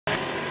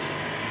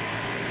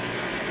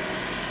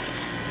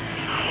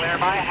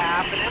Clear by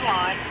half and in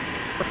line.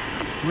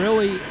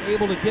 Really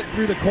able to get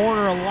through the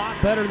corner a lot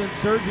better than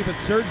Sergi, but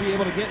Sergi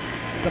able to get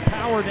the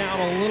power down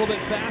a little bit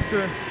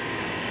faster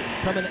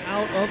coming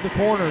out of the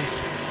corners.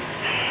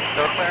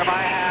 So clear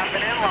by half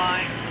and in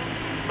line.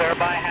 Clear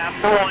by half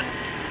to 1.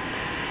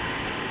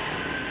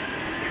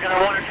 You're going to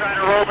want to try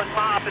to roll the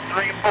top at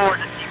 3 and 4.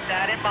 Just keep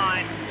that in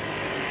mind.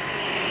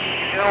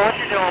 You know what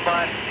you're doing,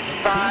 bud.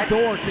 Inside,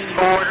 border,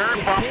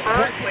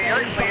 bumper, clear.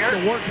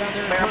 To work down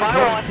there clear by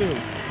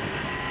 1.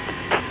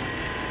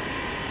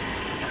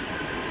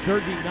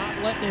 Sergi not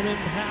letting him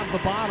have the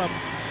bottom,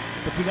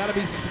 but you got to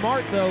be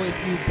smart though if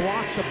you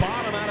block the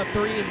bottom out of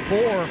 3 and 4.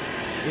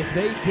 If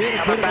they did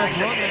a good enough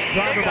run, that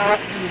driver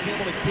behind you was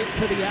able to get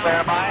to the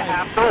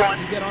outside.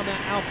 You get on that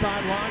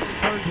outside line in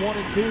turns 1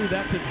 and 2.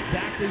 That's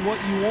exactly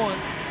what you want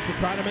to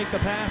try to make the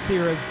pass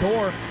here as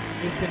Dorer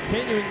is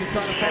continuing to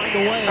try to find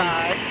a way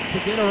to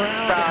get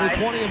around the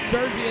 20 of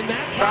Sergi, and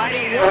that time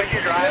it worked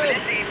good.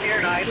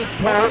 This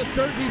 20 of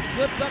Sergi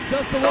slipped up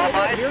just a little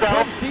bit. Here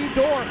comes Steve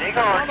Dorer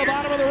on the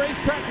bottom of the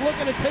racetrack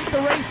looking to take the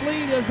race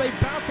lead as they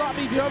bounce off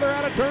each other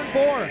out of turn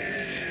 4.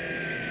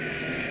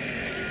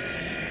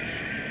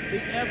 The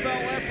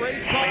FLF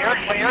race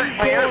car, Steve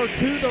Dorer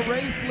to the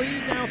race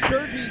lead. Now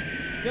Sergi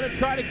going to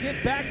try to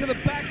get back to the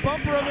back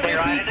bumper of him if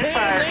he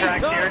can. They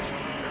touch.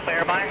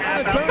 Clear by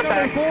half. Turn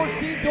number 4,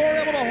 Steve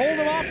Dorer able to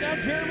hold him off. Now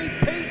Jeremy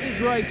Pate is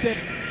right there.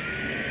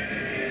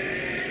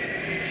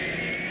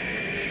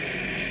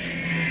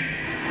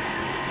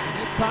 And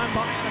this time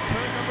by out of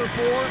turn number 4,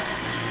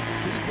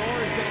 Steve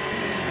Dorer is going to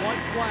see one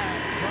flag.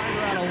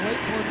 Driver out of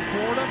Lakeland,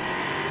 Florida.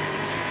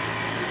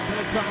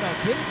 Going to try to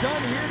get it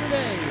done here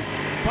today.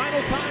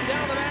 Final time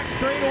down the back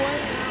straightaway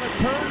and out of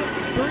turn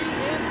 3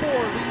 and 4.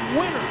 The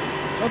winner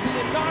of the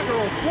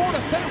inaugural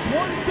Florida Fest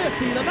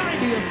 150, the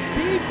 90 of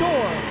Steve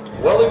Dorer.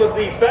 Well, he was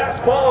the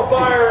fast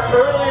qualifier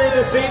earlier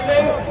this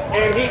evening,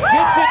 and he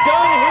gets it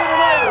done here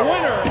tonight.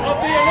 Winner of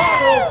the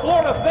inaugural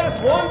Florida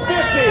Fest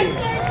 150,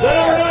 the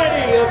number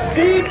 90 of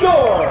Steve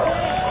Dorer.